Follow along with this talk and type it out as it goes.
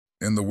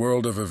In the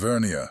world of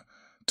Evernia,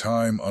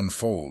 time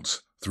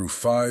unfolds through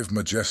 5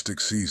 majestic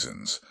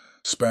seasons,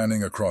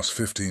 spanning across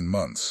 15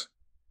 months.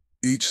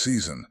 Each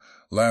season,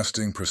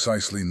 lasting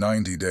precisely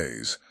 90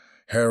 days,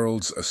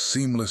 heralds a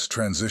seamless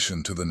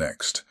transition to the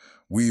next,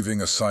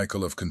 weaving a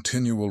cycle of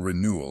continual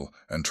renewal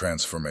and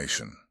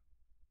transformation.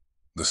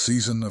 The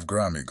season of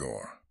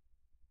Gramigor.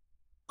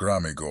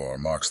 Gramigor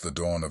marks the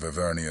dawn of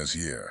Evernia's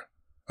year,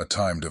 a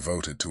time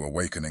devoted to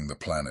awakening the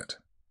planet.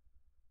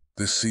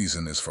 This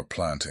season is for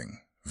planting,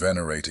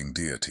 venerating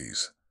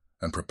deities,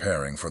 and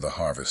preparing for the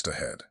harvest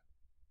ahead.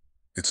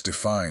 It's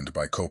defined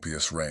by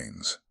copious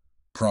rains,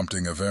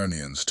 prompting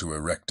Evernians to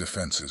erect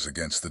defenses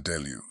against the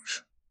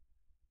deluge.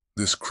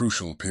 This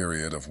crucial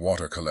period of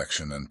water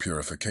collection and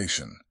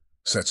purification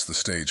sets the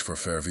stage for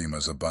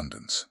Fervima's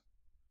abundance.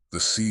 The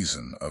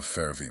season of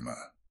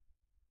Fervima.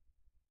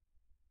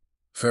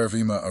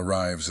 Fervima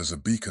arrives as a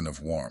beacon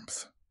of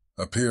warmth,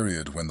 a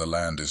period when the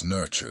land is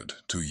nurtured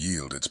to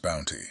yield its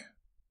bounty.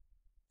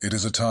 It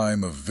is a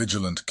time of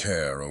vigilant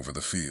care over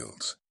the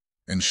fields,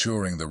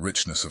 ensuring the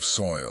richness of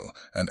soil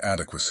and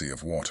adequacy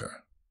of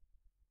water.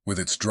 With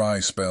its dry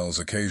spells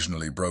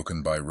occasionally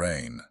broken by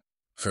rain,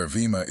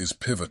 Fervima is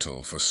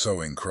pivotal for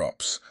sowing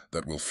crops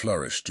that will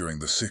flourish during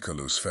the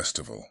Siculus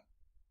festival.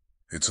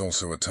 It's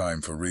also a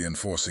time for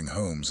reinforcing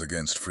homes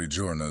against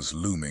Frigiorna's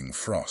looming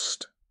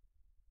frost.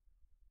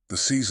 The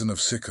season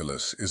of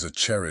Siculus is a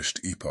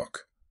cherished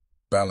epoch,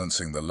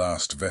 balancing the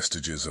last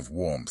vestiges of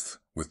warmth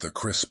with the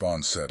crisp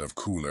onset of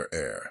cooler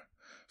air.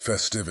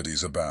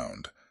 Festivities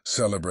abound,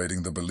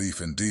 celebrating the belief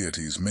in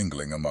deities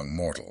mingling among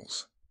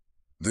mortals.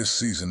 This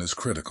season is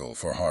critical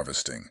for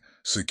harvesting,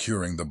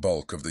 securing the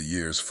bulk of the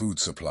year's food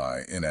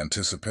supply in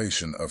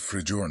anticipation of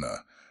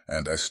Frigiorna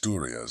and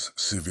Aesturria's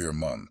severe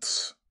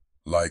months.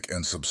 Like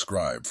and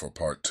subscribe for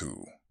Part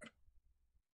 2.